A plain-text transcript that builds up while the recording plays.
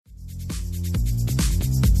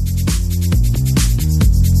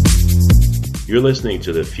You're listening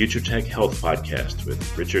to the Future Tech Health Podcast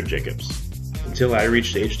with Richard Jacobs. Until I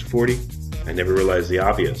reached age 40, I never realized the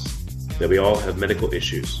obvious, that we all have medical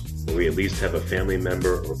issues, or we at least have a family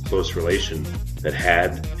member or close relation that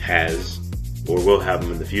had, has, or will have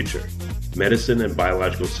them in the future. Medicine and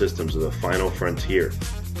biological systems are the final frontier.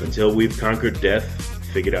 Until we've conquered death,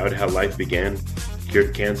 figured out how life began,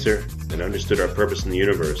 cured cancer, and understood our purpose in the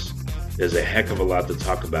universe, there's a heck of a lot to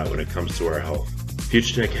talk about when it comes to our health.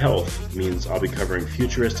 Future Tech Health means I'll be covering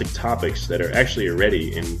futuristic topics that are actually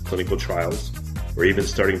already in clinical trials, or even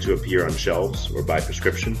starting to appear on shelves or by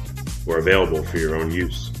prescription, or available for your own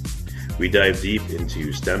use. We dive deep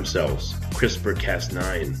into stem cells,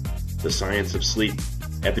 CRISPR-Cas9, the science of sleep,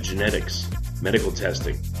 epigenetics, medical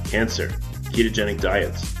testing, cancer, ketogenic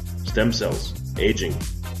diets, stem cells, aging,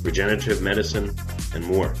 regenerative medicine, and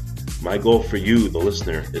more. My goal for you, the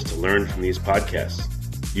listener, is to learn from these podcasts.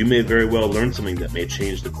 You may very well learn something that may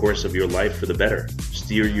change the course of your life for the better,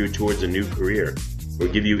 steer you towards a new career, or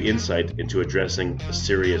give you insight into addressing a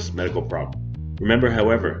serious medical problem. Remember,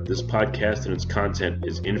 however, this podcast and its content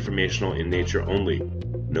is informational in nature only.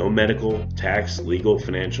 No medical, tax, legal,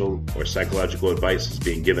 financial, or psychological advice is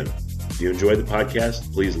being given. If you enjoy the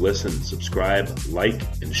podcast, please listen, subscribe, like,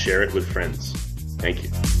 and share it with friends. Thank you.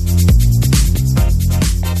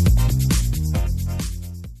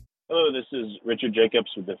 Hello, this is Richard Jacobs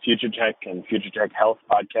with the Future Tech and Future Tech Health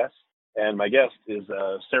podcast, and my guest is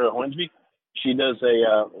Sarah Hornsby. She does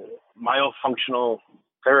a myofunctional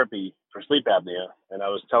therapy for sleep apnea, and I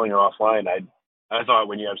was telling her offline, I thought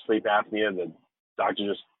when you have sleep apnea, the doctor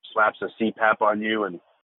just slaps a CPAP on you and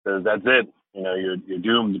says, that's it, you're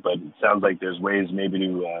doomed, but it sounds like there's ways maybe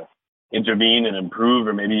to intervene and improve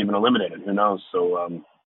or maybe even eliminate it, who knows. So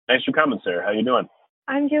thanks for coming, Sarah. How you doing?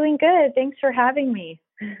 I'm doing good. Thanks for having me.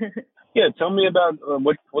 Yeah, tell me about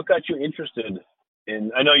what got you interested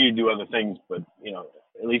in, I know you do other things, but,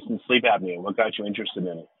 at least in sleep apnea, what got you interested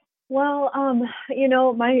in it? Well,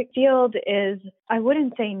 my field is, I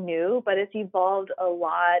wouldn't say new, but it's evolved a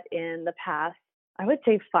lot in the past, I would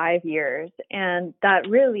say 5 years. And that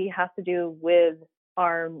really has to do with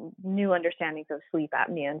our new understandings of sleep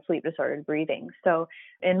apnea and sleep disordered breathing. So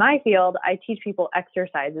in my field, I teach people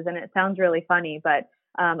exercises, and it sounds really funny, but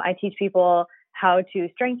I teach people how to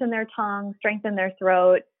strengthen their tongue, strengthen their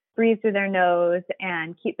throat, breathe through their nose,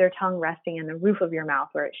 and keep their tongue resting in the roof of your mouth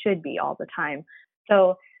where it should be all the time.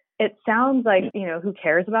 So it sounds like, who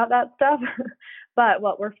cares about that stuff? But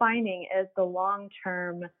what we're finding is the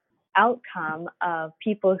long-term outcome of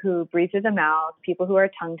people who breathe through the mouth, people who are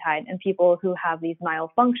tongue-tied, and people who have these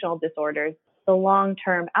myofunctional disorders, the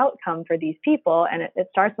long-term outcome for these people, and it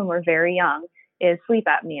starts when we're very young, is sleep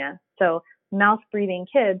apnea. So mouth-breathing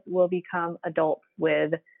kids will become adults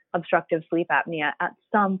with obstructive sleep apnea at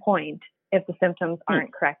some point if the symptoms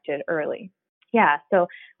aren't corrected early. Yeah, so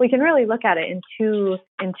we can really look at it in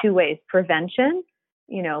two ways. Prevention,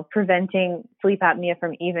 preventing sleep apnea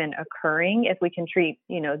from even occurring if we can treat,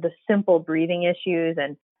 the simple breathing issues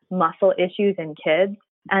and muscle issues in kids.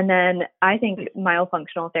 And then I think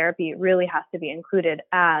myofunctional therapy really has to be included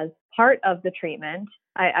as part of the treatment.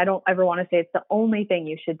 I don't ever want to say it's the only thing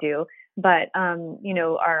you should do, but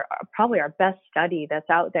probably our best study that's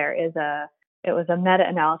out there it was a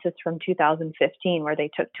meta-analysis from 2015 where they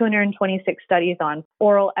took 226 studies on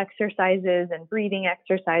oral exercises and breathing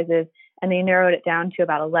exercises, and they narrowed it down to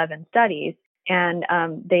about 11 studies. And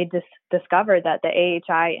they discovered that the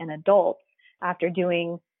AHI in adults, after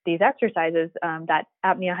doing these exercises, that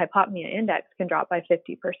apnea-hypopnea index can drop by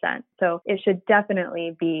 50%. So it should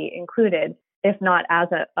definitely be included, if not as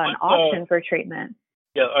an option for treatment.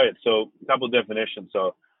 Yeah, all right. So a couple of definitions.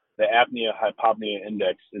 So the apnea-hypopnea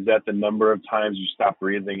index, is that the number of times you stop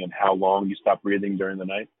breathing and how long you stop breathing during the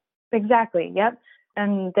night? Exactly, yep.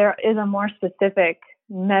 And there is a more specific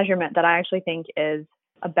measurement that I actually think is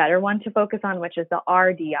a better one to focus on, which is the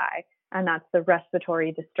RDI, and that's the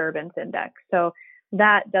respiratory disturbance index. So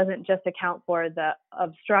that doesn't just account for the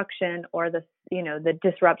obstruction or the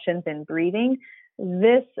disruptions in breathing.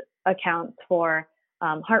 This accounts for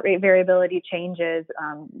heart rate variability changes,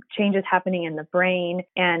 changes happening in the brain,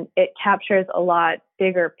 and it captures a lot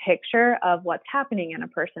bigger picture of what's happening in a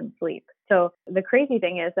person's sleep. So the crazy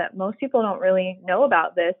thing is that most people don't really know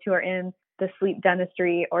about this who are in the sleep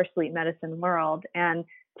dentistry or sleep medicine world. And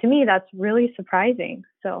to me, that's really surprising.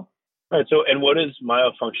 So, all right. So, and what is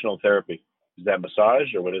myofunctional therapy? Is that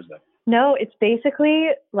massage or what is that? No, it's basically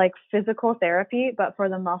like physical therapy, but for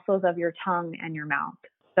the muscles of your tongue and your mouth.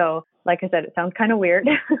 So like I said, it sounds kind of weird,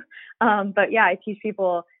 but yeah, I teach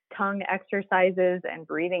people tongue exercises and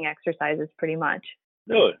breathing exercises pretty much.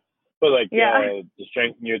 Really? But to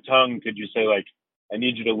strengthen your tongue, could you say I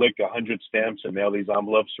need you to lick 100 stamps and mail these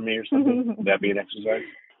envelopes for me or something? Would that be an exercise?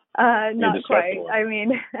 Not quite. I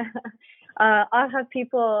mean, I'll have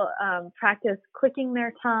people practice clicking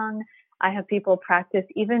their tongue. I have people practice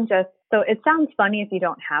even just, so it sounds funny if you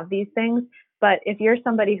don't have these things, but if you're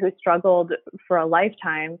somebody who struggled for a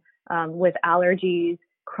lifetime with allergies,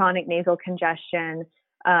 chronic nasal congestion,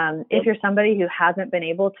 if you're somebody who hasn't been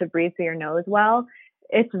able to breathe through your nose well,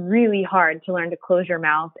 it's really hard to learn to close your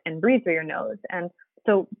mouth and breathe through your nose. And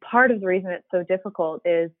so part of the reason it's so difficult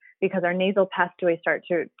is because our nasal passageways start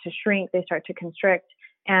to shrink, they start to constrict,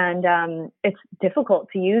 and it's difficult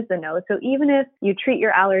to use the nose. So even if you treat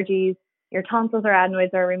your allergies, your tonsils or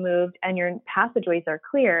adenoids are removed, and your passageways are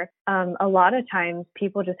clear, a lot of times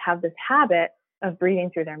people just have this habit of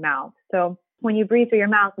breathing through their mouth. So when you breathe through your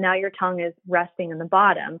mouth, now your tongue is resting in the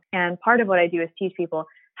bottom. And part of what I do is teach people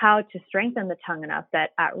how to strengthen the tongue enough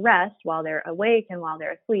that at rest, while they're awake and while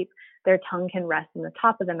they're asleep, their tongue can rest in the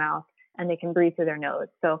top of the mouth and they can breathe through their nose.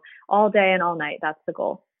 So all day and all night, that's the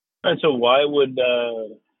goal. And so why would,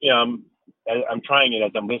 I'm trying it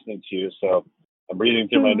as I'm listening to you. So I'm breathing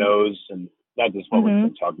through my nose, and not this moment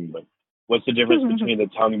I'm talking, but what's the difference between the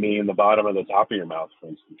tongue being in the bottom or the top of your mouth, for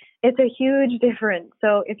instance? It's a huge difference.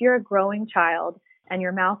 So if you're a growing child and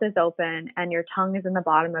your mouth is open and your tongue is in the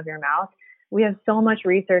bottom of your mouth, we have so much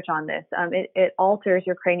research on this. It alters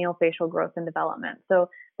your craniofacial growth and development. So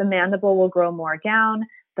the mandible will grow more down,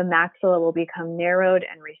 the maxilla will become narrowed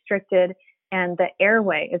and restricted, and the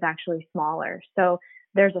airway is actually smaller. So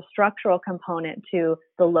there's a structural component to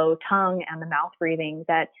the low tongue and the mouth breathing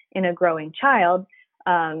that in a growing child,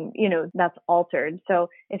 that's altered. So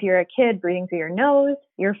if you're a kid breathing through your nose,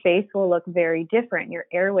 your face will look very different. Your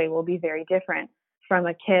airway will be very different from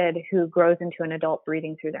a kid who grows into an adult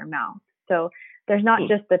breathing through their mouth. So there's not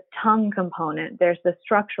just the tongue component, there's the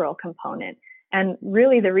structural component. And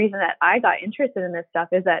really the reason that I got interested in this stuff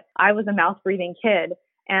is that I was a mouth breathing kid,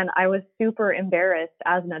 and I was super embarrassed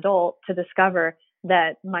as an adult to discover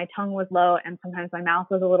that my tongue was low and sometimes my mouth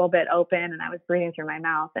was a little bit open and I was breathing through my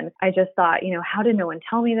mouth. And I just thought, how did no one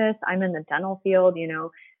tell me this? I'm in the dental field,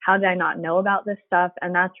 how did I not know about this stuff?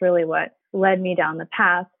 And that's really what led me down the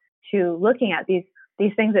path to looking at these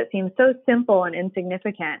things that seem so simple and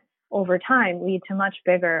insignificant over time lead to much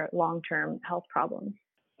bigger long-term health problems.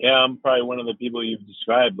 Yeah, I'm probably one of the people you've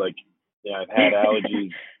described. I've had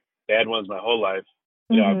allergies, bad ones my whole life.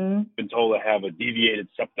 I've been told I have a deviated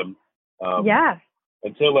septum.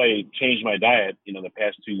 Until I changed my diet, the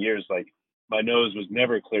past 2 years, my nose was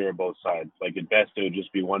never clear on both sides. At best, it would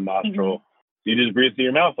just be one nostril. You just breathe through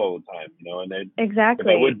your mouth all the time, and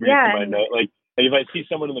exactly. If I would breathe through my nose, if I see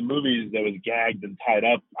someone in the movies that was gagged and tied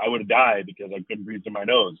up, I would have died because I couldn't breathe through my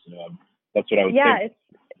nose. That's what I would think.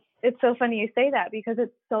 It's so funny you say that because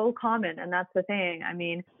it's so common, and that's the thing. I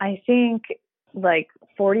mean, I think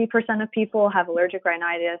 40% of people have allergic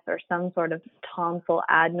rhinitis or some sort of tonsil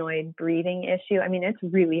adenoid breathing issue. I mean, it's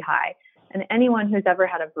really high. And anyone who's ever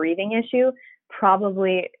had a breathing issue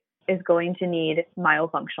probably is going to need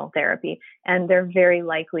myofunctional therapy, and they're very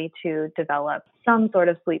likely to develop some sort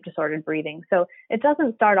of sleep disordered breathing. So it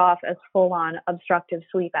doesn't start off as full-on obstructive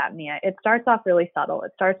sleep apnea. It starts off really subtle.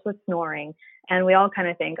 It starts with snoring, and we all kind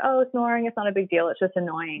of think, oh, snoring, it's not a big deal. It's just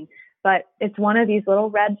annoying. But it's one of these little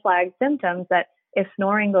red flag symptoms that if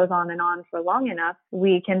snoring goes on and on for long enough,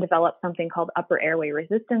 we can develop something called upper airway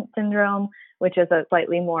resistance syndrome, which is a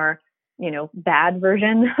slightly more bad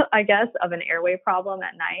version, I guess, of an airway problem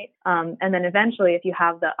at night. And then eventually, if you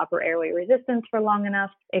have the upper airway resistance for long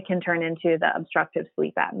enough, it can turn into the obstructive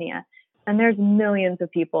sleep apnea. And there's millions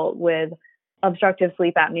of people with obstructive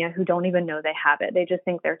sleep apnea who don't even know they have it. They just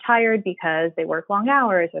think they're tired because they work long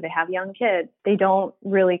hours or they have young kids. They don't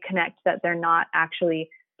really connect that they're not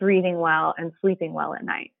actually breathing well and sleeping well at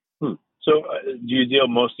night. So do you deal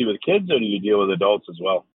mostly with kids or do you deal with adults as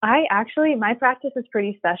well? My practice is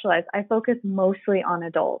pretty specialized. I focus mostly on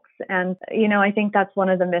adults. And, I think that's one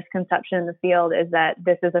of the misconceptions in the field is that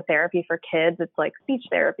this is a therapy for kids. It's like speech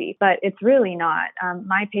therapy, but it's really not.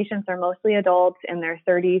 My patients are mostly adults in their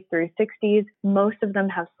 30s through 60s. Most of them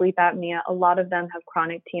have sleep apnea. A lot of them have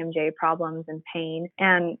chronic TMJ problems and pain.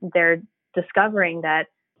 And they're discovering that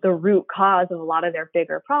the root cause of a lot of their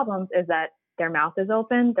bigger problems is that their mouth is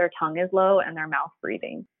open, their tongue is low, and they're mouth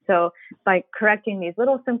breathing. So by correcting these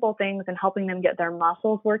little simple things and helping them get their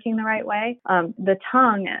muscles working the right way, the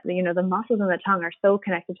tongue, the muscles in the tongue are so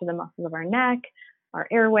connected to the muscles of our neck, our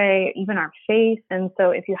airway, even our face. And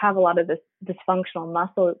so if you have a lot of this dysfunctional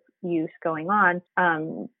muscle use going on,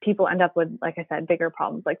 people end up with, like I said, bigger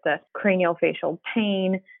problems like the craniofacial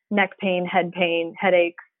pain, neck pain,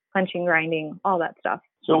 headaches, clenching, grinding, all that stuff.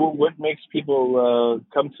 So what makes people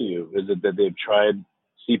come to you? Is it that they've tried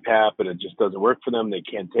CPAP and it just doesn't work for them? They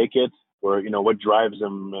can't take it? Or, what drives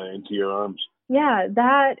them into your arms? Yeah,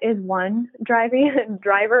 that is one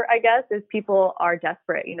driver, I guess, is people are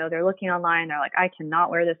desperate. They're looking online. They're like, I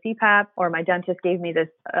cannot wear the CPAP, or my dentist gave me this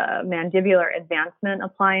mandibular advancement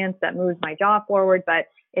appliance that moves my jaw forward, but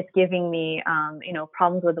it's giving me,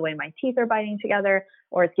 problems with the way my teeth are biting together,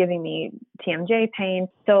 or it's giving me TMJ pain.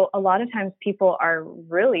 So a lot of times people are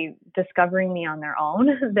really discovering me on their own.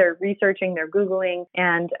 They're researching, they're Googling.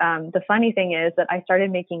 And the funny thing is that I started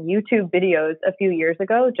making YouTube videos a few years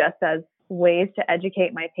ago just as ways to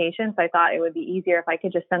educate my patients. I thought it would be easier if I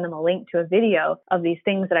could just send them a link to a video of these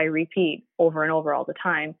things that I repeat over and over all the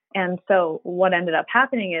time. And so what ended up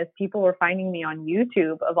happening is people were finding me on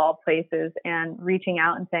YouTube of all places and reaching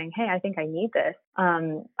out and saying, hey, I think I need this.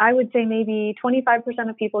 I would say maybe 25%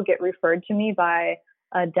 of people get referred to me by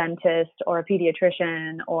a dentist or a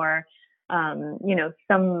pediatrician or,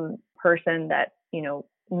 some person that,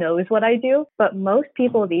 knows what I do. But most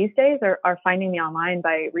people these days are finding me online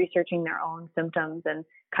by researching their own symptoms and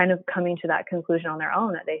kind of coming to that conclusion on their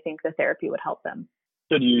own that they think the therapy would help them.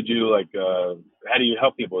 So do you do how do you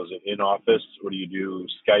help people? Is it in office, or do you do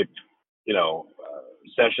Skype,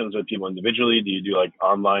 sessions with people individually? Do you do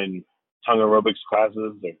online tongue aerobics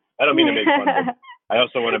classes? I don't mean to make fun of it. I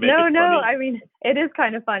also want to make it funny. No, I mean, it is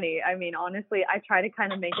kind of funny. I mean, honestly, I try to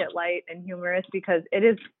kind of make it light and humorous because it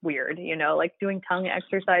is weird, doing tongue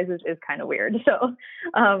exercises is kind of weird. So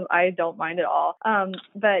I don't mind at all.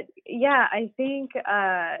 But yeah, I think,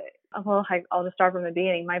 I'll just start from the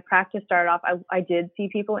beginning. My practice started off, I did see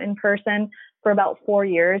people in person for about 4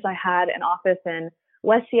 years. I had an office in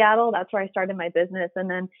West Seattle. That's where I started my business. And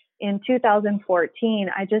then in 2014,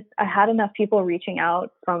 I had enough people reaching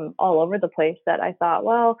out from all over the place that I thought,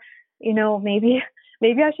 well, maybe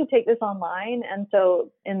I should take this online. And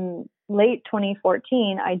so in late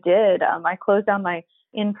 2014, I did. I closed down my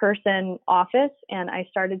in-person office and I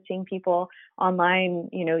started seeing people online,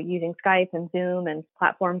 using Skype and Zoom and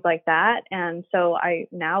platforms like that. And so I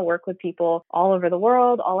now work with people all over the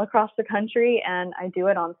world, all across the country, and I do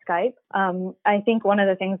it on Skype. I think one of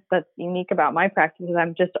the things that's unique about my practice is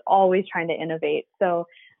I'm just always trying to innovate. So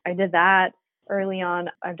I did that early on.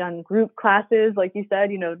 I've done group classes, like you said,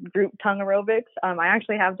 group tongue aerobics. I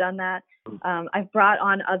actually have done that. I've brought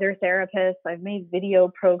on other therapists. I've made video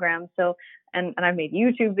programs. So, and I've made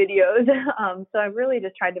YouTube videos. So I've really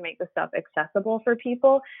just tried to make this stuff accessible for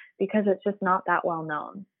people because it's just not that well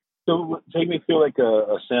known. So take me through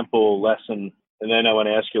a sample lesson. And then I want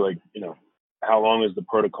to ask you, how long is the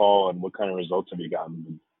protocol and what kind of results have you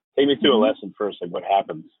gotten? Take me through a lesson first, what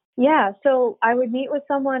happens? Yeah, so I would meet with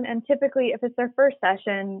someone, and typically if it's their first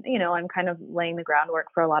session, I'm kind of laying the groundwork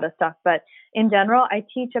for a lot of stuff. But in general, I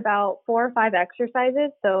teach about 4 or 5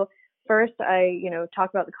 exercises. So first I, talk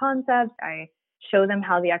about the concepts. I show them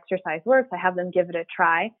how the exercise works. I have them give it a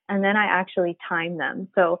try, and then I actually time them.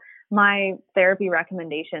 So my therapy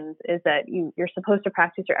recommendations is that you're supposed to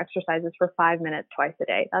practice your exercises for 5 minutes twice a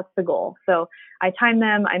day. That's the goal. So I time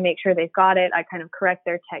them. I make sure they've got it. I kind of correct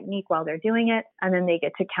their technique while they're doing it. And then they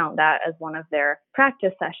get to count that as one of their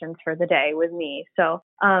practice sessions for the day with me. So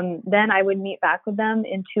then I would meet back with them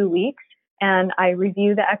in 2 weeks and I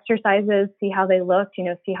review the exercises, see how they looked,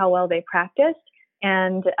 see how well they practiced.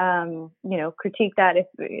 And, critique that.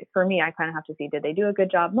 If for me, I kind of have to see, did they do a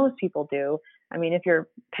good job? Most people do. I mean, if you're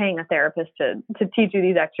paying a therapist to teach you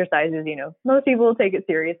these exercises, most people will take it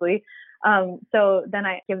seriously. So then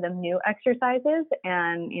I give them new exercises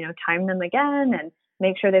and, time them again and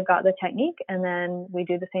make sure they've got the technique. And then we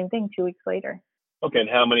do the same thing 2 weeks later. Okay. And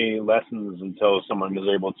how many lessons until someone is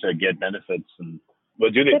able to get benefits, and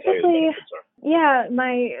what do they tell you the benefits are? Yeah,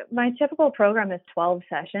 my typical program is 12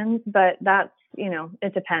 sessions, but that's,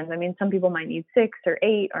 it depends. I mean, some people might need 6 or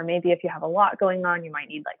 8, or maybe if you have a lot going on, you might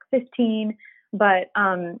need 15. But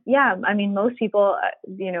most people,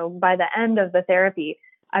 by the end of the therapy,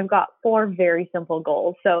 I've got 4 very simple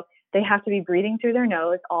goals. So they have to be breathing through their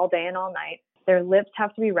nose all day and all night. Their lips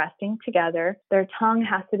have to be resting together. Their tongue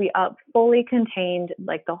has to be up, fully contained,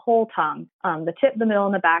 like the whole tongue. The tip, the middle,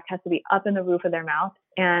 and the back has to be up in the roof of their mouth.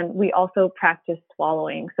 And we also practice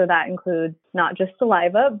swallowing. So that includes not just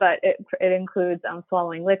saliva, but it includes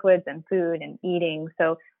swallowing liquids and food and eating.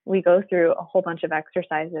 So we go through a whole bunch of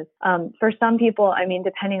exercises. For some people,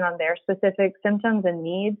 depending on their specific symptoms and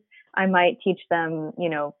needs, I might teach them,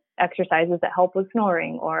 exercises that help with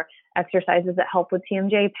snoring, or exercises that help with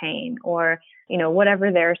TMJ pain, or,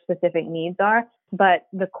 whatever their specific needs are. But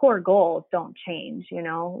the core goals don't change. I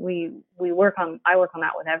work on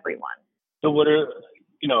that with everyone. So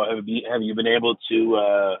have you been able to,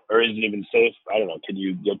 or is it even safe? I don't know. Can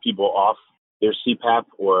you get people off their CPAP,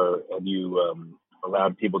 or have you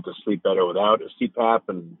allowed people to sleep better without a CPAP?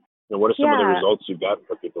 And what are some of the results you've got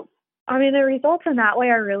for people? I mean, the results in that way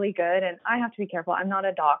are really good. And I have to be careful. I'm not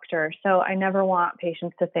a doctor, so I never want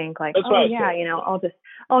patients to think like,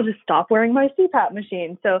 I'll just stop wearing my CPAP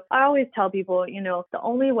machine. So I always tell people, the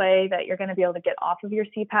only way that you're going to be able to get off of your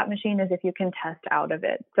CPAP machine is if you can test out of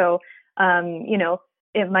it. So,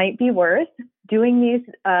 it might be worth doing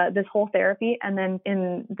this whole therapy, and then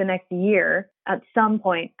in the next year, at some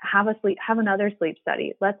point, have another sleep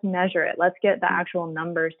study. Let's measure it. Let's get the actual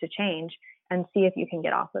numbers to change and see if you can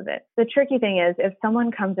get off of it. The tricky thing is if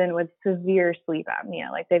someone comes in with severe sleep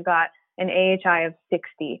apnea, like they've got an AHI of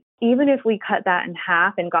 60, even if we cut that in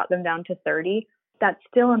half and got them down to 30, that's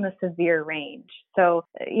still in the severe range. So,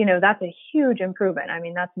 that's a huge improvement. I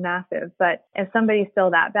mean, that's massive. But if somebody's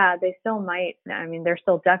still that bad, they're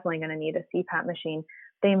still definitely going to need a CPAP machine.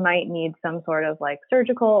 They might need some sort of like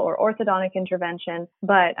surgical or orthodontic intervention.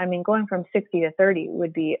 But I mean, going from 60 to 30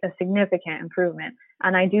 would be a significant improvement.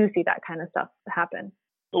 And I do see that kind of stuff happen.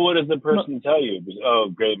 Well, what does the person tell you? Because,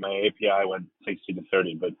 oh, great, my API went 60 to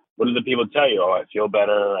 30. But what do the people tell you? Oh, I feel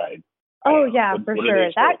better. For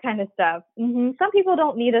sure. That kind of stuff. Mm-hmm. Some people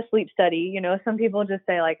don't need a sleep study. Some people just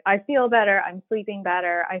say like, I feel better. I'm sleeping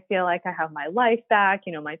better. I feel like I have my life back.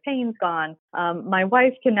 My pain's gone. My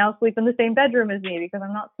wife can now sleep in the same bedroom as me because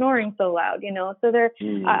I'm not snoring so loud, So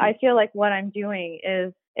I feel like what I'm doing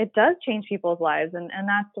is it does change people's lives. And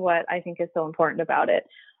that's what I think is so important about it.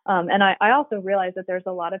 And I also realized that there's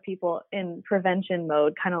a lot of people in prevention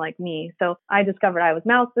mode, kind of like me. So I discovered I was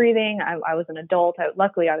mouth breathing. I was an adult.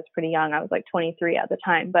 Luckily, I was pretty young. I was like 23 at the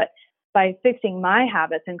time. But by fixing my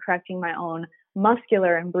habits and correcting my own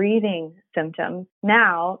muscular and breathing symptoms,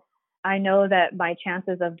 now I know that my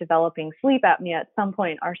chances of developing sleep apnea at some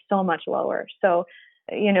point are so much lower. So,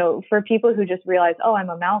 for people who just realize, oh, I'm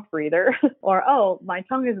a mouth breather, or, oh, my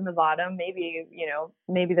tongue is in the bottom, maybe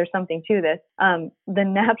there's something to this. The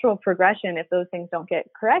natural progression, if those things don't get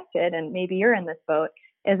corrected, and maybe you're in this boat,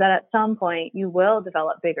 is that at some point you will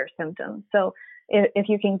develop bigger symptoms. So if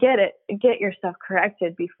you can get your stuff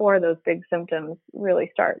corrected before those big symptoms really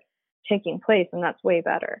start taking place, and that's way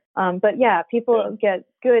better. But yeah, people get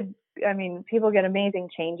amazing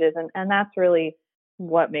changes, and that's really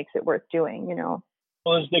what makes it worth doing,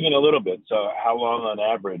 Well, let's dig in a little bit. So how long on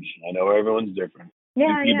average? I know everyone's different. Do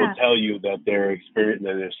people tell you that they're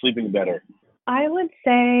sleeping better? I would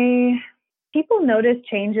say people notice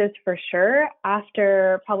changes for sure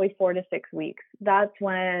after probably 4 to 6 weeks. That's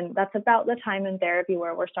about the time in therapy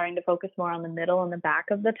where we're starting to focus more on the middle and the back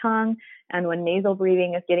of the tongue, and when nasal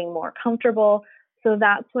breathing is getting more comfortable. So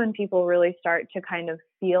that's when people really start to kind of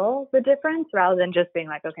feel the difference rather than just being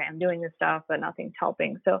like, okay, I'm doing this stuff, but nothing's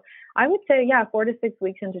helping. So I would say, 4 to 6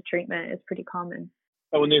 weeks into treatment is pretty common.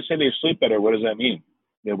 When they say they sleep better, what does that mean?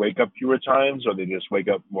 They wake up fewer times, or they just wake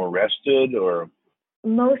up more rested, or?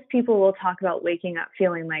 Most people will talk about waking up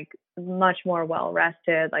feeling like much more well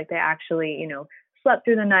rested, like they actually, slept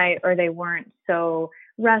through the night, or they weren't so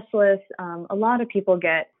restless. A lot of people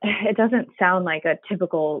it doesn't sound like a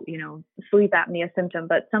typical, sleep apnea symptom,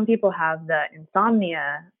 but some people have the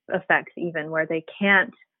insomnia effects even where they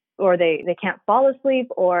can't fall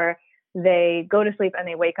asleep, or they go to sleep and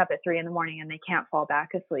they wake up at 3 a.m. and they can't fall back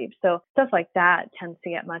asleep. So stuff like that tends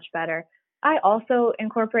to get much better. I also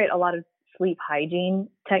incorporate a lot of sleep hygiene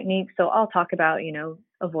techniques. So I'll talk about,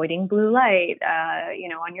 avoiding blue light,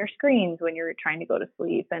 on your screens when you're trying to go to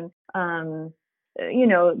sleep, and,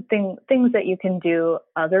 things that you can do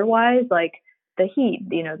otherwise, like the heat,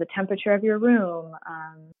 the temperature of your room,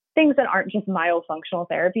 things that aren't just myofunctional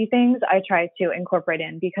therapy things, I try to incorporate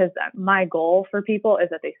in, because my goal for people is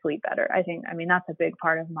that they sleep better. That's a big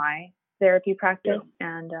part of my therapy practice.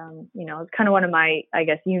 Yeah. And, it's kind of one of my, I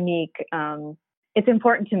guess, unique, it's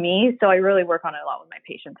important to me. So I really work on it a lot with my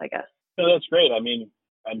patients, I guess. No, that's great.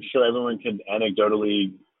 I'm sure everyone can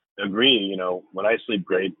anecdotally agree, when I sleep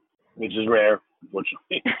great, which is rare,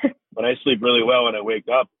 unfortunately, when I sleep really well and I wake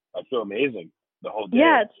up, I feel amazing the whole day.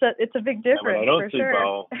 Yeah, it's a big difference. And when I don't for sleep sure.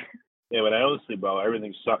 well, when I don't sleep well,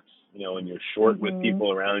 everything sucks, and you're short with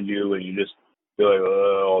people around you, and you just feel like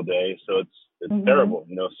all day. So it's terrible,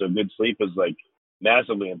 So good sleep is like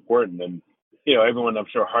massively important. And, everyone I'm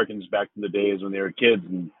sure harkens back to the days when they were kids.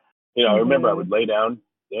 And, I remember I would lay down.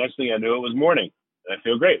 The next thing I knew, it was morning. And I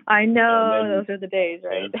feel great. I know. Those are the days,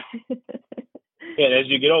 right? And as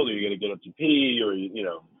you get older, you got to get up to pee, or,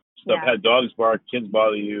 had dogs bark, kids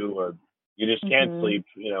bother you, or you just can't sleep,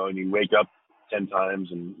 and you wake up 10 times,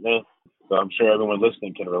 and So I'm sure everyone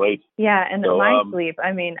listening can relate. Yeah, and my sleep,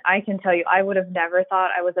 I mean, I can tell you, I would have never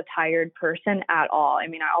thought I was a tired person at all. I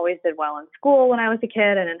mean, I always did well in school when I was a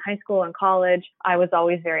kid, and in high school and college, I was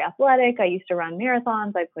always very athletic. I used to run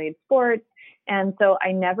marathons. I played sports. And so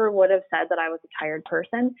I never would have said that I was a tired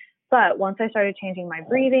person. But once I started changing my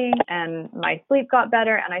breathing and my sleep got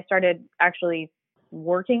better and I started actually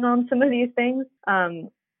working on some of these things,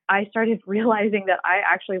 I started realizing that I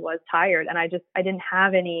actually was tired, and I didn't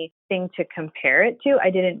have anything to compare it to. I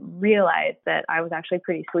didn't realize that I was actually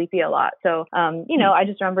pretty sleepy a lot. So, I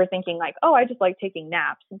just remember thinking like, oh, I just like taking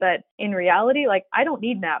naps. But in reality, like, I don't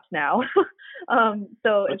need naps now.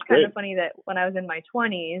 So it's kind of funny that when I was in my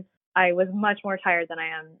 20s, I was much more tired than I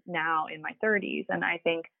am now in my 30s. And I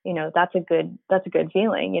think, that's a good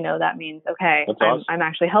feeling. That means, okay, awesome. I'm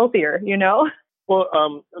actually healthier, Well,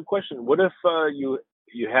 a question. What if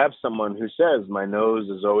you have someone who says, my nose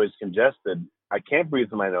is always congested. I can't breathe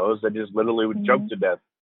through my nose. I just literally would choke to death.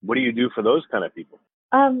 What do you do for those kind of people?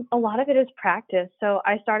 A lot of it is practice. So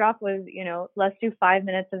I start off with, let's do 5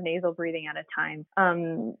 minutes of nasal breathing at a time.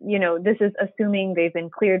 This is assuming they've been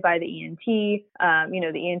cleared by the ENT. The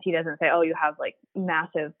ENT doesn't say, oh, you have like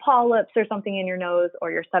massive polyps or something in your nose,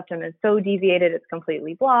 or your septum is so deviated it's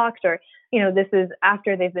completely blocked, or, this is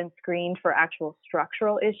after they've been screened for actual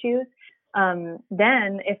structural issues.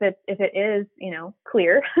 Then if it is,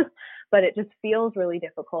 clear, but it just feels really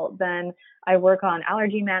difficult, then I work on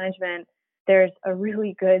allergy management. There's a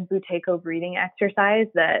really good Buteyko breathing exercise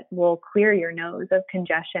that will clear your nose of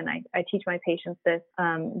congestion. I teach my patients this.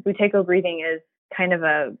 Buteyko breathing is kind of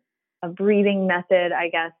a breathing method, I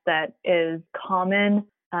guess, that is common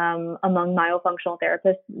among myofunctional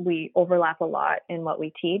therapists. We overlap a lot in what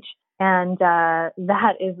we teach. And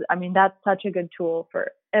that's such a good tool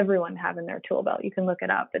for everyone to have in their tool belt. You can look it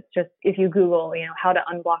up. It's just, if you Google, how to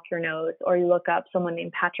unblock your nose, or you look up someone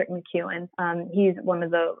named Patrick McEwen. He's one of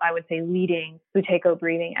the, I would say, leading Buteyko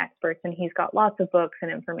breathing experts, and he's got lots of books and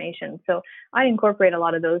information. So I incorporate a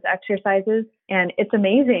lot of those exercises, and it's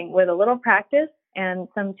amazing with a little practice and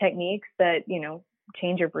some techniques that,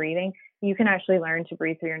 change your breathing. You can actually learn to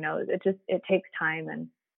breathe through your nose. It takes time, and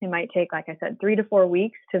it might take, like I said, 3 to 4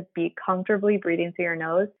 weeks to be comfortably breathing through your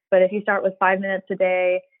nose. But if you start with 5 minutes a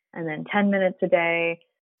day and then 10 minutes a day,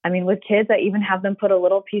 with kids, I even have them put a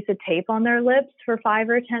little piece of tape on their lips for 5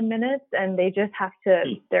 or 10 minutes, and they just have to,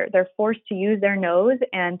 they're forced to use their nose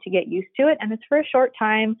and to get used to it. And it's for a short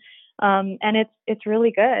time. And it's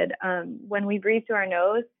really good. When we breathe through our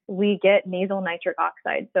nose, we get nasal nitric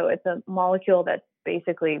oxide. So it's a molecule that's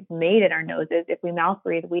basically made in our noses. If we mouth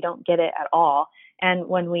breathe, we don't get it at all. And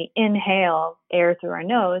when we inhale air through our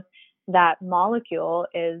nose, that molecule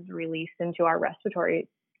is released into our respiratory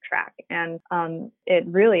tract. And it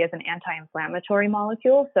really is an anti-inflammatory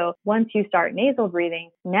molecule. So once you start nasal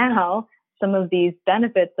breathing, now some of these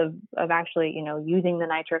benefits of actually, using the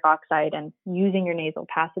nitric oxide and using your nasal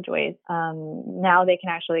passageways, now they can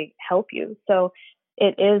actually help you. So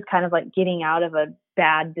it is kind of like getting out of a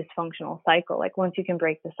bad dysfunctional cycle. Like once you can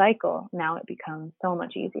break the cycle, now it becomes so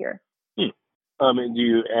much easier. Do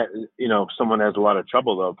you, if someone has a lot of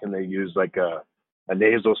trouble though, can they use like a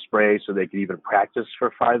nasal spray so they can even practice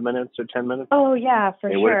for 5 minutes or 10 minutes? Oh yeah, for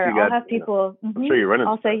sure. I'll have people, I'm sure you're running.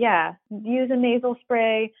 I'll say, yeah, use a nasal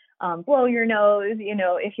spray, blow your nose,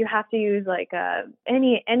 if you have to use like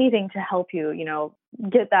anything to help you,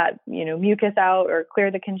 get that, mucus out or clear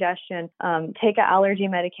the congestion, take an allergy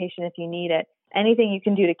medication if you need it. Anything you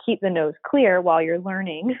can do to keep the nose clear while you're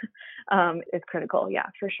learning is critical. Yeah,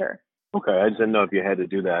 for sure. Okay. I just didn't know if you had to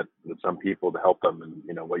do that with some people to help them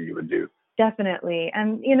and, what you would do. Definitely.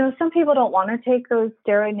 And, some people don't want to take those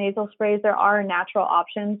steroid nasal sprays. There are natural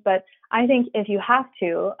options, but I think if you have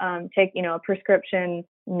to take, a prescription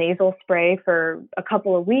nasal spray for a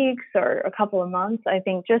couple of weeks or a couple of months, I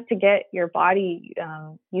think just to get your body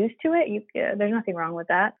used to it, there's nothing wrong with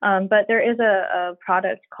that. But there is a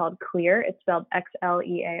product called Xlear. It's spelled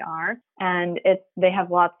Xlear, and they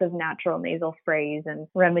have lots of natural nasal sprays and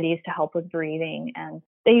remedies to help with breathing. And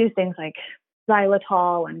they use things like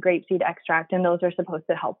xylitol and grapeseed extract, and those are supposed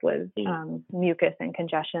to help with mucus and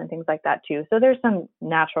congestion and things like that too. So there's some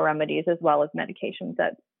natural remedies as well as medications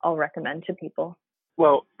that I'll recommend to people.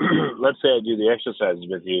 Well, let's say I do the exercises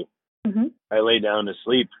with you. Mm-hmm. I lay down to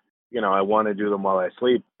sleep. I want to do them while I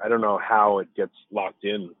sleep. I don't know how it gets locked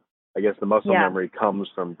in. I guess the muscle memory comes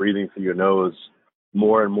from breathing through your nose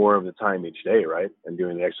more and more of the time each day, right? And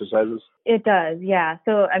doing the exercises? It does, yeah.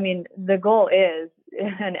 So, the goal is,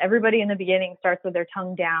 and everybody in the beginning starts with their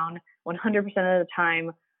tongue down 100% of the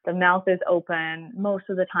time the mouth is open most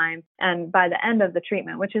of the time. And by the end of the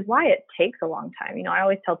treatment, which is why it takes a long time, I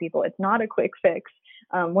always tell people it's not a quick fix.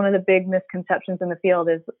 One of the big misconceptions in the field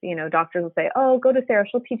is, doctors will say, oh, go to Sarah,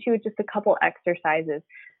 she'll teach you just a couple exercises.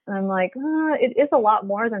 And I'm like, it is a lot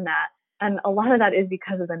more than that. And a lot of that is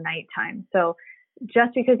because of the nighttime. So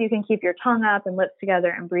just because you can keep your tongue up and lips together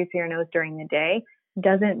and breathe through your nose during the day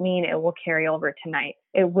doesn't mean it will carry over to night.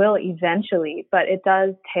 It will eventually, but it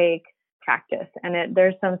does take practice. And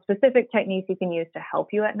there's some specific techniques you can use to help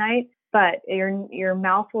you at night, but your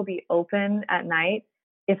mouth will be open at night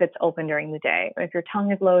if it's open during the day. If your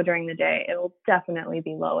tongue is low during the day, it will definitely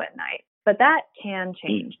be low at night. But that can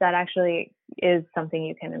change. That actually is something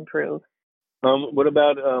you can improve. What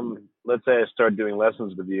about, let's say I start doing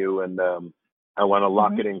lessons with you and I want to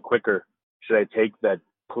lock it in quicker. Should I take that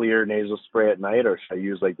clear nasal spray at night, or should I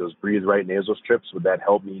use like those Breathe Right nasal strips? Would that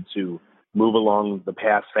help me to move along the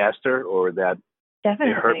path faster, or would that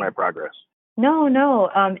hurt my progress?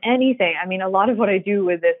 No, anything. I mean, a lot of what I do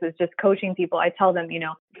with this is just coaching people. I tell them,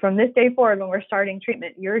 from this day forward, when we're starting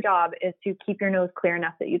treatment, your job is to keep your nose clear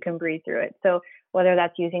enough that you can breathe through it. So whether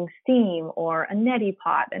that's using steam or a neti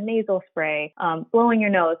pot, a nasal spray, blowing your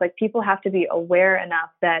nose, like people have to be aware enough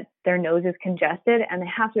that their nose is congested and they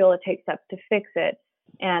have to be able to take steps to fix it.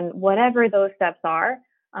 And whatever those steps are,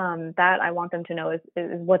 that I want them to know is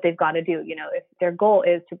what they've got to do. If their goal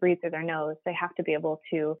is to breathe through their nose, they have to be able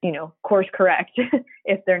to, course correct.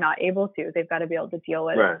 If they're not able to, they've got to be able to deal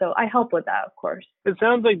with it. So I help with that, of course. It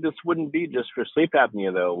sounds like this wouldn't be just for sleep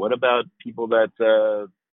apnea, though. What about people that,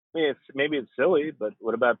 maybe it's silly, but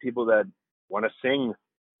what about people that want to sing,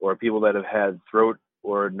 or people that have had throat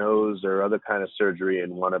or nose or other kind of surgery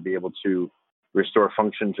and want to be able to restore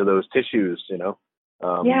function to those tissues,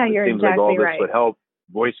 Yeah, you're it seems exactly like all this right. would help.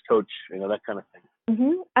 Voice coach, that kind of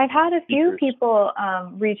thing. I've had a few people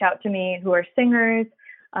reach out to me who are singers.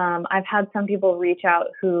 I've had some people reach out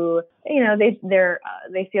who,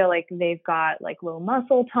 they feel like they've got like low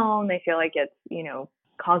muscle tone. They feel like it's,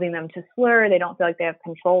 causing them to slur. They don't feel like they have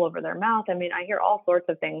control over their mouth. I mean, I hear all sorts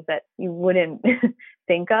of things that you wouldn't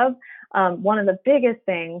think of. One of the biggest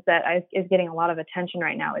things that is getting a lot of attention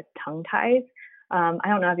right now is tongue ties. I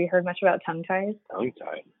don't know. Have you heard much about tongue ties? Tongue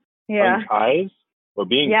ties? Yeah. Tongue ties? Or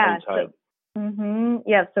being tongue-tied?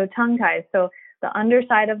 So tongue ties. So the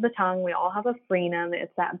underside of the tongue, we all have a frenum.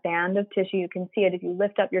 It's that band of tissue. You can see it. If you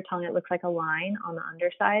lift up your tongue, it looks like a line on the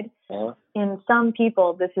underside. In some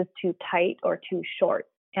people, this is too tight or too short.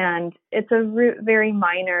 And it's a very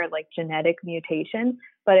minor, like genetic mutation,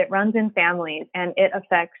 but it runs in families and it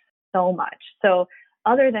affects so much. So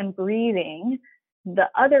other than breathing, the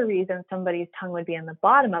other reason somebody's tongue would be in the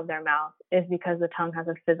bottom of their mouth is because the tongue has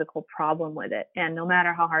a physical problem with it. And no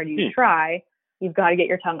matter how hard you try, you've got to get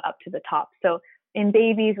your tongue up to the top. So in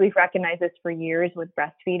babies, we've recognized this for years with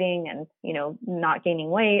breastfeeding and, not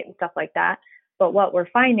gaining weight and stuff like that. But what we're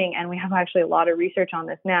finding, and we have actually a lot of research on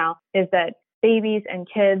this now, is that babies and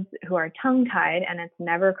kids who are tongue-tied and it's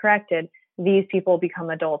never corrected, these people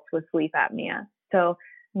become adults with sleep apnea. So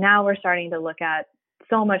now we're starting to look at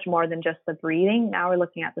so much more than just the breathing. Now we're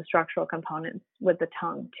looking at the structural components with the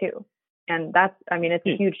tongue too. And it's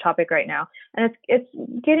a huge topic right now. And it's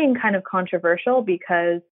getting kind of controversial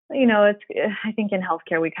because, I think in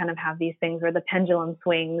healthcare, we kind of have these things where the pendulum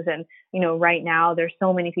swings. And, right now there's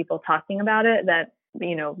so many people talking about it that,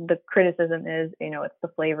 the criticism is, it's the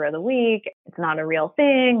flavor of the week. It's not a real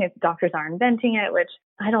thing. Doctors are inventing it, which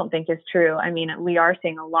I don't think is true. I mean, we are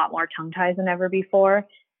seeing a lot more tongue ties than ever before.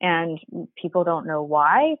 And people don't know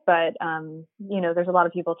why, but, there's a lot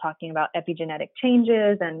of people talking about epigenetic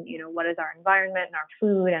changes and, what is our environment and our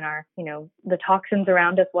food and our, the toxins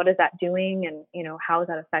around us, what is that doing? And, how is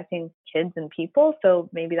that affecting kids and people? So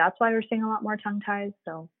maybe that's why we're seeing a lot more tongue ties.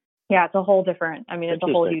 So yeah, it's a whole different, it's a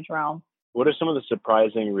whole huge realm. What are some of the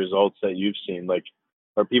surprising results that you've seen? Like,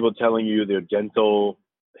 are people telling you their dental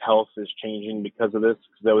health is changing because of this?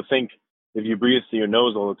 Because I would think if you breathe through your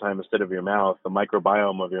nose all the time instead of your mouth, the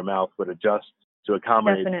microbiome of your mouth would adjust to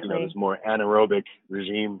accommodate this more anaerobic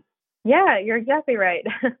regime. Yeah, you're exactly right.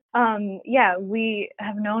 We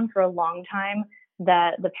have known for a long time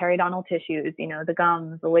that the periodontal tissues, the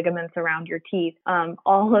gums, the ligaments around your teeth,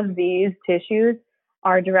 all of these tissues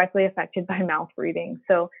are directly affected by mouth breathing.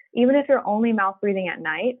 So even if you're only mouth breathing at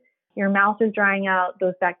night, your mouth is drying out,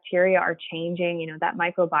 those bacteria are changing, that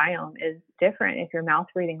microbiome is different if you're mouth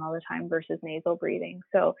breathing all the time versus nasal breathing.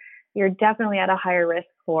 So you're definitely at a higher risk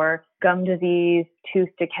for gum disease, tooth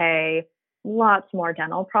decay, lots more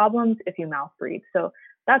dental problems if you mouth breathe. So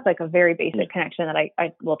that's like a very basic connection that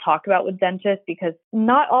I will talk about with dentists, because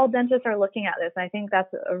not all dentists are looking at this. And I think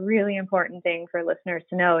that's a really important thing for listeners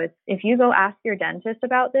to know is if you go ask your dentist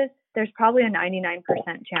about this, there's probably a 99%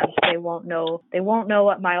 chance they won't know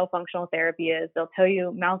what myofunctional therapy is. They'll tell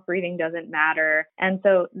you mouth breathing doesn't matter. And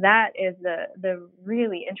so that is the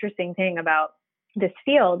really interesting thing about this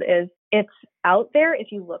field is it's out there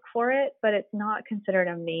if you look for it, but it's not considered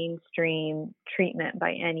a mainstream treatment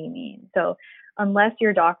by any means. So unless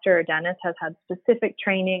your doctor or dentist has had specific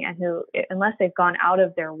training and unless they've gone out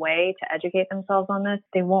of their way to educate themselves on this,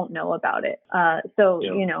 they won't know about it.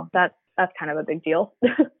 That's kind of a big deal.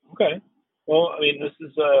 Okay. Well, I mean, this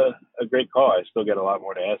is a great call. I still get a lot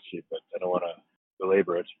more to ask you, but I don't want to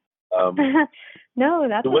belabor it. No,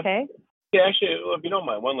 that's okay. Yeah, actually, if you don't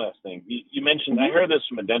mind, one last thing. You mentioned, I heard this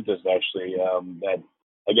from a dentist actually, that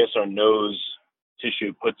I guess our nose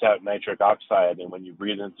tissue puts out nitric oxide, and when you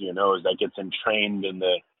breathe into your nose, that gets entrained in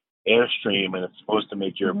the airstream, and it's supposed to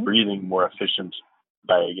make your breathing more efficient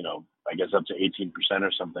by, I guess up to 18%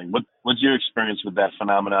 or something. What's your experience with that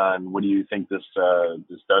phenomenon, and what do you think this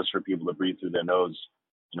does for people to breathe through their nose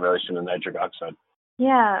in relation to nitric oxide?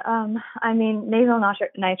 Yeah, I mean, nasal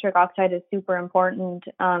nitric oxide is super important.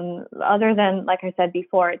 Other than, like I said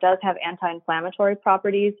before, it does have anti-inflammatory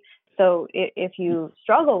properties. So if you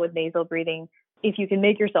struggle with nasal breathing, if you can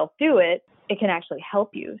make yourself do it, it can actually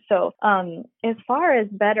help you. So as far as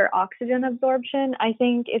better oxygen absorption, I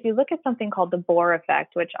think if you look at something called the Bohr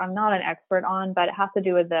effect, which I'm not an expert on, but it has to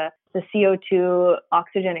do with the CO2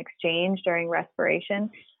 oxygen exchange during respiration.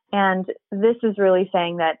 And this is really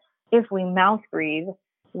saying that if we mouth breathe,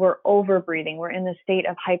 we're over breathing. We're in the state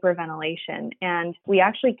of hyperventilation, and we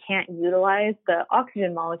actually can't utilize the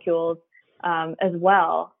oxygen molecules as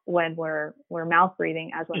well when we're mouth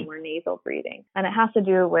breathing as when we're nasal breathing. And it has to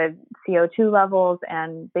do with CO2 levels,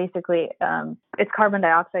 and basically it's carbon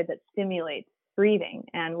dioxide that stimulates breathing.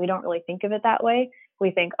 And we don't really think of it that way.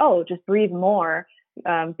 We think, oh, just breathe more,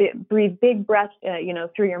 breathe big breaths,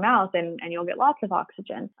 through your mouth, and you'll get lots of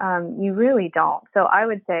oxygen. You really don't. So I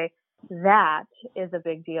would say that is a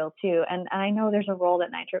big deal too. And I know there's a role that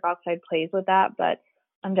nitric oxide plays with that, but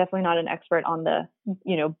I'm definitely not an expert on the,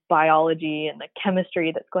 biology and the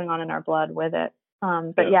chemistry that's going on in our blood with it.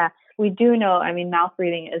 But yeah, we do know, I mean, mouth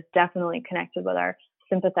breathing is definitely connected with our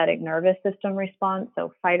sympathetic nervous system response.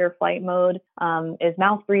 So fight or flight mode is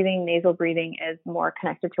mouth breathing. Nasal breathing is more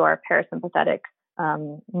connected to our parasympathetic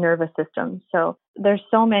nervous system. So there's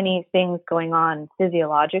so many things going on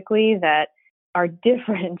physiologically that are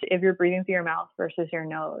different if you're breathing through your mouth versus your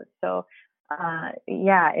nose. So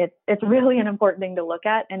it's really an important thing to look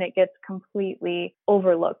at, and it gets completely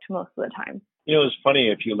overlooked most of the time. It's funny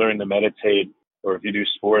if you learn to meditate, or if you do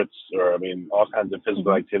sports, or all kinds of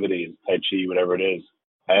physical activities, Tai Chi, whatever it is.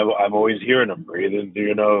 I'm always hearing them breathe in through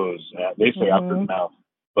your nose. They say out through the mouth,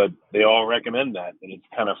 but they all recommend that, and it's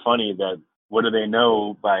kind of funny that what do they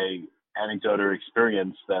know by anecdote or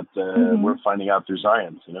experience that we're finding out through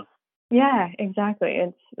science? Yeah, exactly.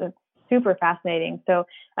 It's super fascinating. So,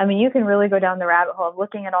 I mean, you can really go down the rabbit hole of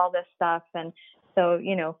looking at all this stuff. And so,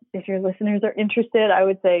 if your listeners are interested, I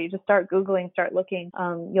would say just start Googling, start looking.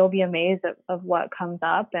 You'll be amazed of what comes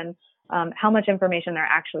up and how much information there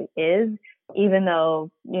actually is, even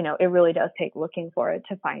though, it really does take looking for it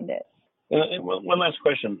to find it. And one last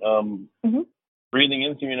question. Breathing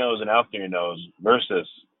in through your nose and out through your nose versus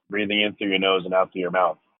breathing in through your nose and out through your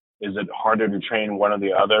mouth. Is it harder to train one or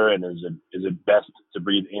the other? And is it best to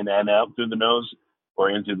breathe in and out through the nose,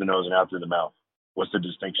 or in through the nose and out through the mouth? What's the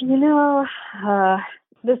distinction?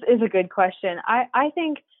 This is a good question. I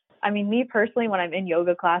think, me personally, when I'm in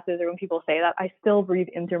yoga classes or when people say that, I still breathe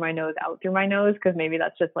in through my nose, out through my nose, because maybe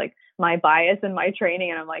that's just like my bias and my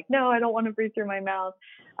training. And I'm like, no, I don't want to breathe through my mouth.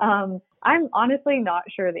 I'm honestly not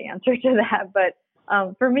sure the answer to that. But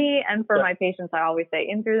for me and for my patients, I always say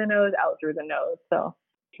in through the nose, out through the nose. So.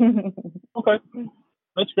 Okay,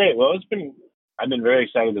 that's great. Well, I've been very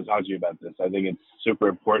excited to talk to you about this. I think it's super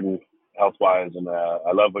important health-wise, and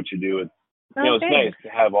I love what you do. It's nice to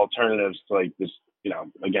have alternatives to like this.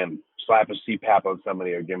 Again, slap a CPAP on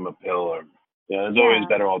somebody or give them a pill, or there's always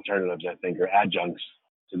better alternatives, I think, or adjuncts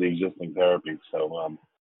to the existing therapy. So,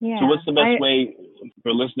 so what's the best way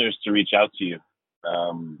for listeners to reach out to you?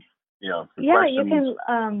 You can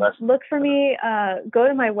look for me, go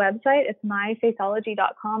to my website. It's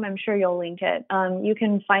myfaceology.com. I'm sure you'll link it. You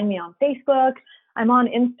can find me on Facebook. I'm on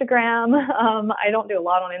Instagram. I don't do a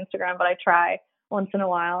lot on Instagram, but I try once in a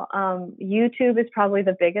while. YouTube is probably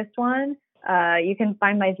the biggest one. You can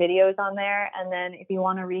find my videos on there. And then if you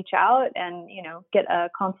want to reach out and, get a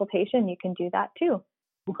consultation, you can do that too.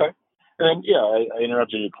 Okay. And yeah, I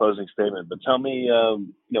interrupted your closing statement, but tell me,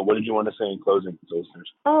 what did you want to say in closing to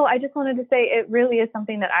listeners? Oh, I just wanted to say it really is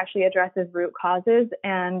something that actually addresses root causes.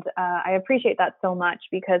 And I appreciate that so much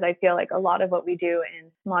because I feel like a lot of what we do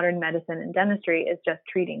in modern medicine and dentistry is just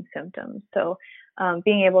treating symptoms. So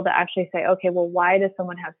being able to actually say, okay, well, why does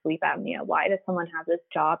someone have sleep apnea? Why does someone have this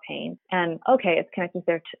jaw pain? And okay, it's connected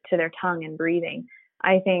to their tongue and breathing.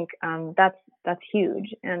 I think that's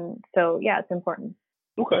huge. And so, yeah, it's important.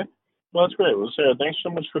 Okay. Well, that's great. Well, Sarah, thanks so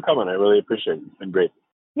much for coming. I really appreciate it. It's been great.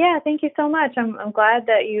 Yeah, thank you so much. I'm glad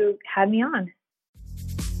that you had me on.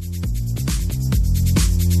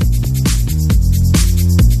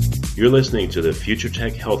 You're listening to the Future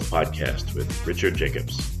Tech Health Podcast with Richard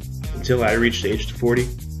Jacobs. Until I reached age 40,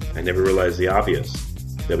 I never realized the obvious,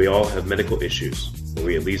 that we all have medical issues, or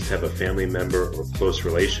we at least have a family member or close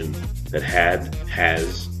relation that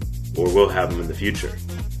has, or will have them in the future.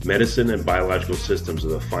 Medicine and biological systems are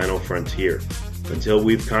the final frontier. Until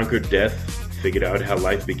we've conquered death, figured out how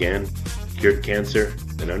life began, cured cancer,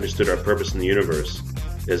 and understood our purpose in the universe,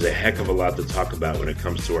 there's a heck of a lot to talk about when it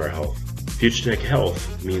comes to our health. Future Tech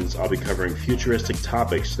Health means I'll be covering futuristic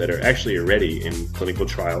topics that are actually already in clinical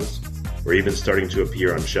trials, or even starting to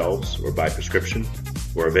appear on shelves or by prescription,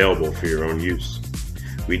 or available for your own use.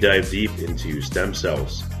 We dive deep into stem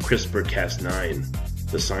cells, CRISPR-Cas9,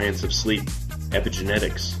 the science of sleep,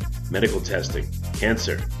 epigenetics, medical testing,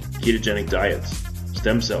 cancer, ketogenic diets,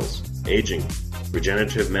 stem cells, aging,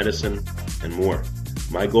 regenerative medicine, and more.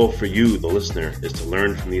 My goal for you, the listener, is to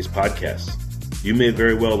learn from these podcasts. You may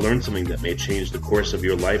very well learn something that may change the course of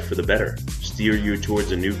your life for the better, steer you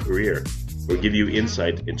towards a new career, or give you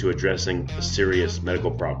insight into addressing a serious medical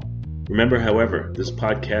problem. Remember, however, this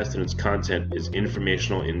podcast and its content is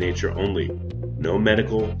informational in nature only. No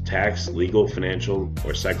medical, tax, legal, financial,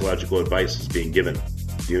 or psychological advice is being given.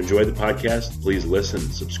 If you enjoy the podcast, please listen,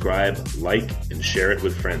 subscribe, like, and share it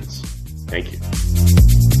with friends. Thank you.